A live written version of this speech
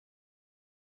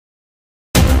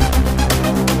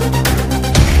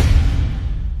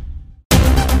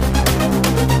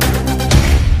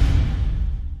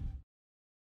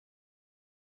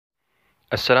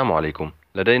السلام عليكم.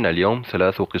 لدينا اليوم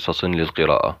 3 قصص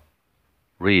للقراءة.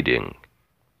 Reading.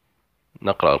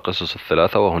 نقرأ القصص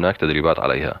الثلاثة وهناك تدريبات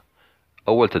عليها.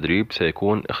 أول تدريب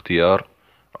سيكون اختيار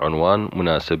عنوان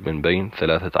مناسب من بين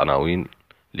 3 عناوين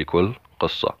لكل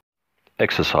قصة.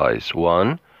 Exercise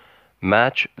 1.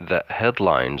 Match the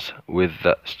headlines with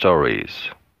the stories.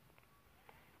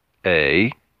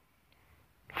 A.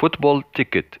 Football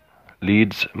ticket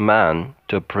leads man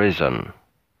to prison.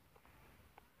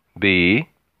 B.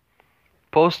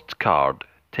 Postcard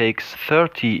takes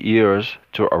 30 years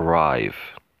to arrive.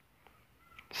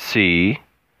 C.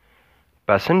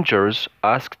 Passengers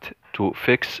asked to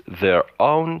fix their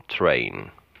own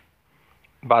train.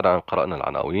 بعد أن قرأنا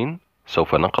العناوين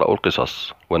سوف نقرأ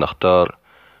القصص ونختار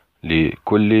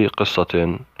لكل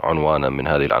قصة عنوانا من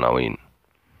هذه العناوين.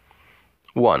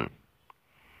 1.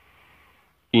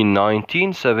 In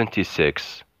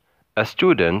 1976, a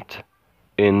student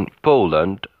in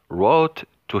Poland wrote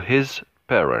to his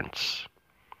parents.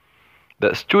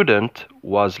 The student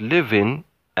was living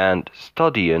and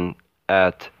studying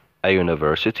at a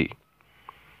university,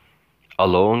 a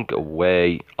long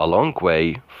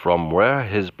way from where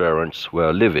his parents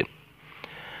were living.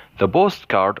 The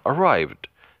postcard arrived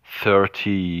 30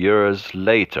 years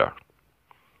later.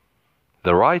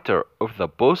 The writer of the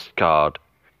postcard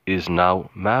is now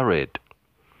married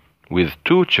with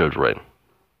 2 children.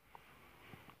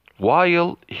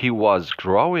 While he was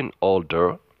growing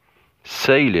older,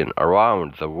 sailing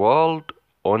around the world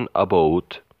on a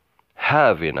boat,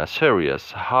 having a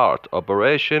serious heart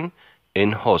operation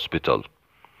in hospital,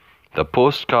 the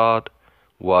postcard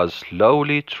was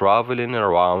slowly traveling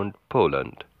around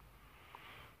Poland.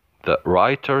 The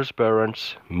writer's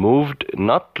parents moved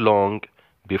not long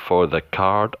before the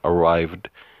card arrived,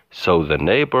 so the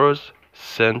neighbors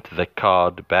sent the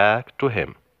card back to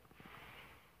him.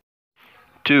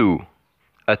 2.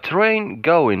 A train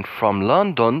going from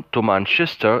London to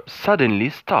Manchester suddenly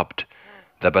stopped.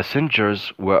 The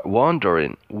passengers were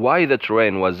wondering why the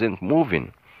train wasn't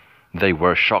moving. They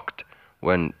were shocked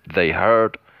when they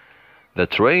heard the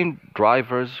train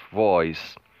driver's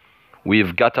voice.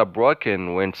 "We've got a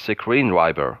broken windscreen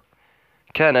wiper.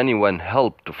 Can anyone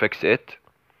help to fix it?"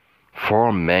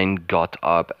 4 men got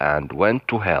up and went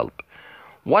to help.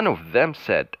 One of them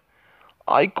said,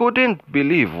 "I couldn't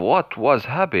believe what was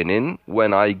happening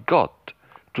when I got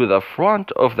to the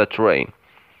front of the train.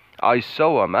 I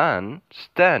saw a man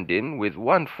standing with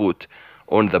one foot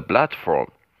on the platform.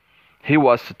 He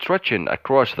was stretching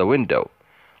across the window,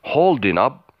 holding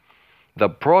up the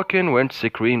broken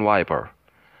windscreen wiper.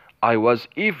 I was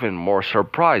even more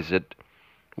surprised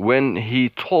when he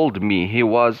told me he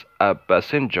was a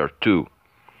passenger too."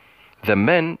 The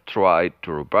men tried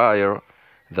to repair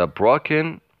the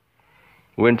broken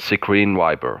windscreen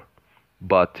wiper,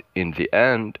 but in the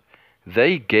end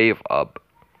they gave up,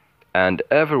 and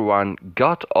everyone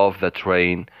got off the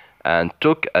train and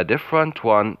took a different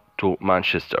one to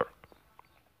Manchester.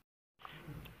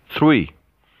 3.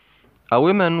 A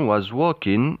woman was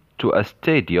walking to a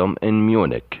stadium in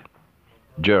Munich,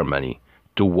 Germany,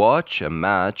 to watch a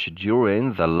match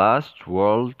during the last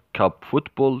World Cup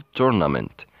football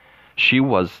tournament. She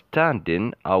was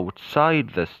standing outside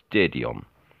the stadium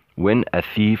when a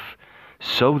thief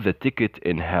saw the ticket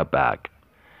in her bag.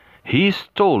 He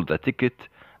stole the ticket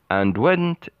and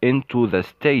went into the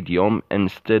stadium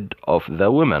instead of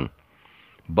the woman,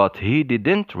 but he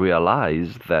didn't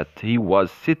realize that he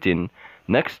was sitting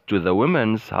next to the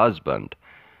woman's husband.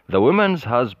 The woman's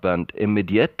husband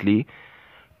immediately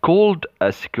called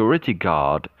a security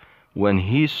guard when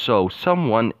he saw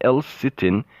someone else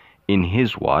sitting in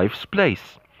his wife's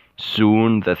place.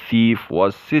 Soon the thief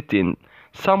was sitting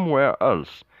somewhere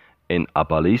else in a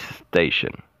police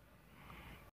station.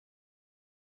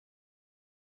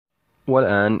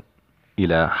 والآن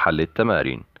إلى حل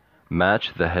التمارين.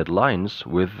 Match the headlines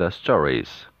with the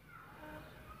stories.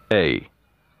 A.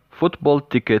 Football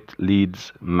ticket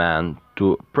leads man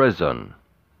to prison.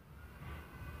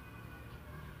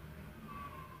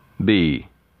 B.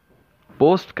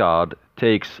 Postcard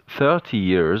takes 30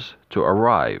 years to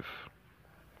arrive.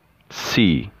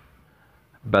 C.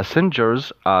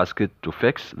 Passengers asked to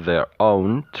fix their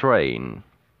own train.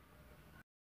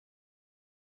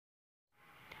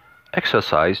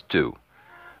 Exercise 2.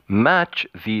 Match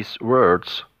these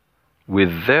words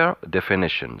with their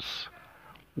definitions.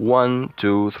 1,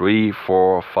 2, 3,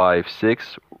 4, 5,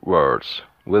 6 words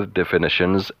with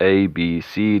definitions A, B,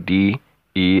 C, D,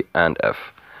 E, and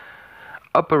F.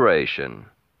 Operation.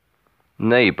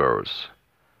 Neighbors.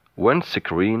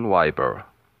 Windscreen wiper.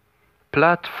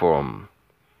 Platform.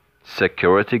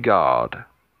 Security guard.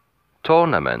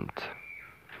 Tournament.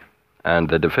 And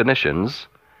the definitions: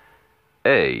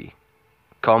 A.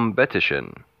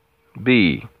 Competition.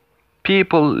 B.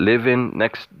 People living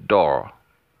next door.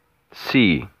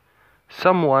 C.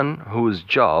 Someone whose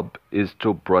job is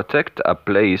to protect a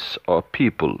place or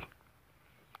people.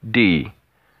 D.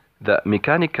 The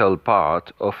mechanical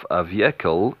part of a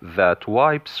vehicle that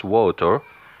wipes water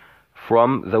from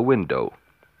the window.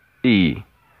 E.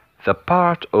 The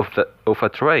part of a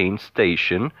train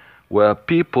station where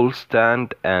people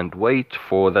stand and wait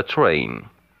for the train.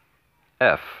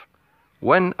 F.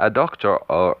 When a doctor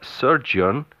or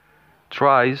surgeon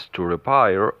tries to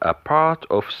repair a part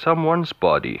of someone's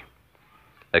body.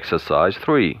 Exercise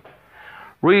 3.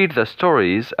 Read the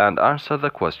stories and answer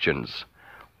the questions.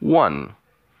 1.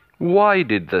 Why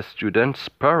did the student's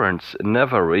parents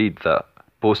never read the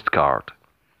postcard?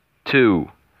 2.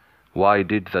 Why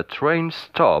did the train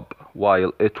stop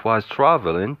while it was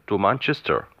traveling to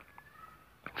Manchester?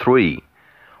 3.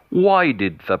 Why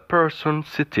did the person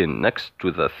sitting next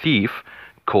to the thief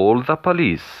call the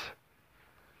police?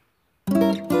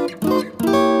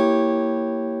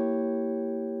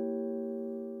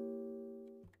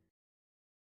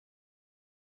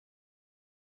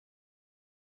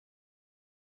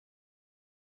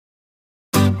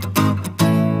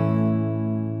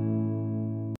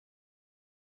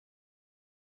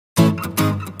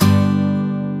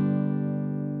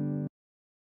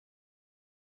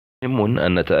 مهم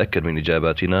أن نتأكد من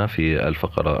إجاباتنا في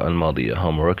الفقرة الماضية.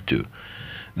 Homework 2.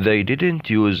 They didn't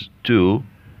use to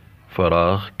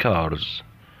فراغ cars.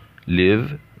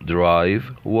 Live, drive,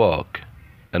 walk.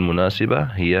 المناسبة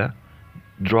هي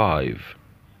drive.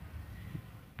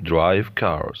 Drive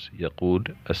cars.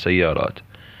 يقود السيارات.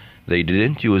 They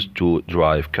didn't use to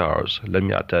drive cars. لم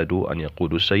يعتادوا أن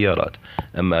يقودوا السيارات.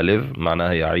 أما live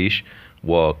معناها يعيش.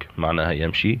 walk معناها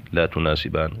يمشي. لا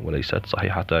تناسبان وليست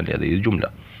صحيحتان لهذه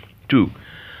الجملة. 2.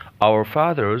 Our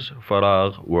fathers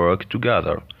فراغ work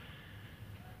together.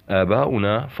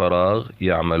 آباؤنا فراغ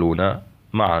يعملون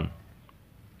معا.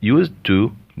 used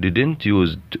to didn't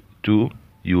used to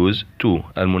use to.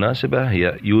 المناسبة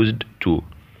هي used to.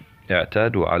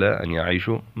 اعتادوا على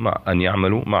أن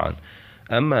يعملوا معا.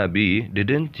 أما B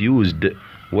didn't used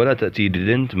ولا تأتي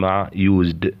didn't مع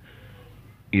used.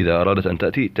 إذا أرادت أن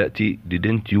تأتي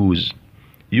didn't use.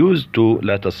 used to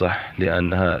لا تصح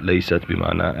لأنها ليست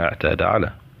بمعنى اعتاد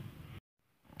على.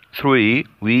 3.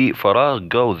 We فراغ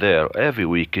go there every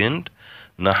weekend.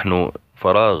 نحن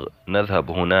فراغ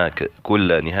نذهب هناك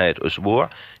كل نهاية أسبوع.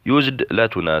 used لا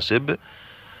تناسب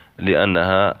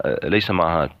لأنها ليس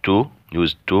معها to.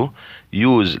 used to.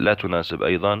 use لا تناسب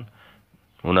أيضا.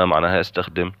 هنا معناها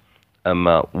يستخدم.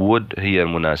 أما would هي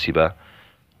المناسبة.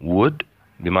 would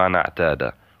بمعنى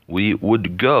اعتاد. We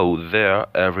would go there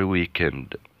every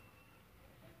weekend.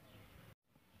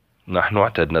 نحن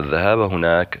اعتدنا الذهاب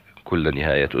هناك كل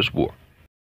نهاية أسبوع.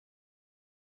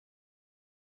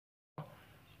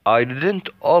 I didn't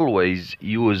always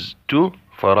use to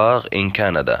فراغ in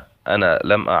Canada. أنا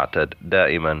لم أعتد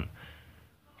دائما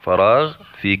فراغ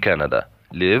في كندا.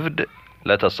 lived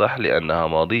لا تصح لأنها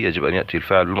ماضي يجب أن يأتي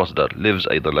الفعل بالمصدر.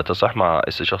 lives أيضا لا تصح مع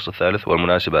اسم الشخص الثالث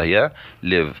والمناسبة هي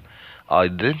live. I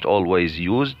didn't always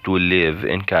use to live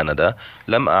in Canada.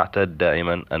 لم أعتد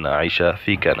دائما أن أعيش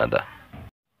في كندا.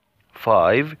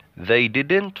 5. They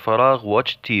didn't فراغ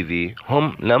watch TV.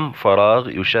 هم لم فراغ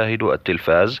يشاهدوا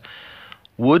التلفاز.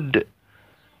 would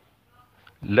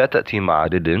لا تأتي مع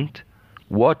didn't.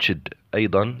 watched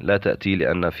أيضا لا تأتي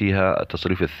لأن فيها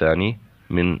التصريف الثاني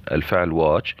من الفعل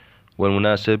watch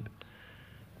والمناسب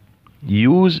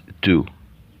use to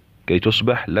كي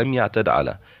تصبح لم يعتد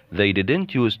على. They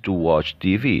didn't use to watch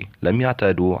TV. لم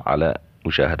يعتادوا على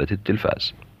مشاهدة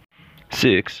التلفاز.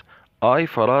 6. I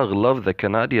فراغ love the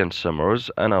Canadian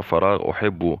summers. أنا فراغ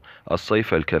أحب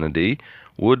الصيف الكندي.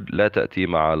 would لا تأتي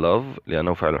مع love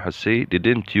لأنه فعل حسي.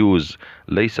 didn't use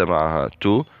ليس معها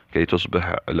to كي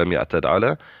تصبح لم يعتد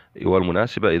على.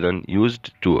 والمناسبة إذن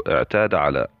used to اعتاد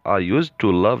على. I used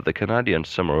to love the Canadian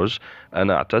summers.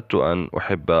 أنا اعتدت أن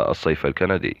أحب الصيف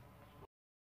الكندي.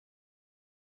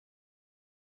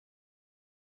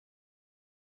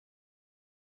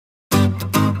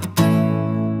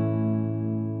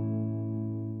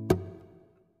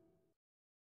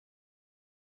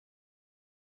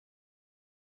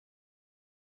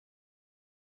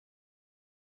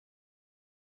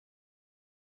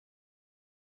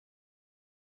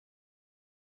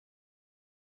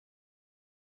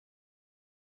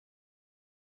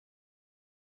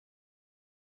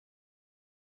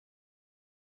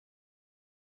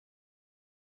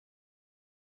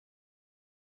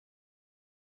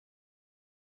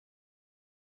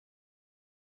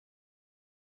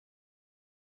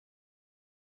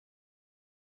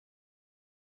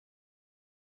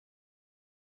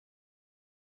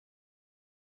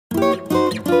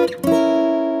 you.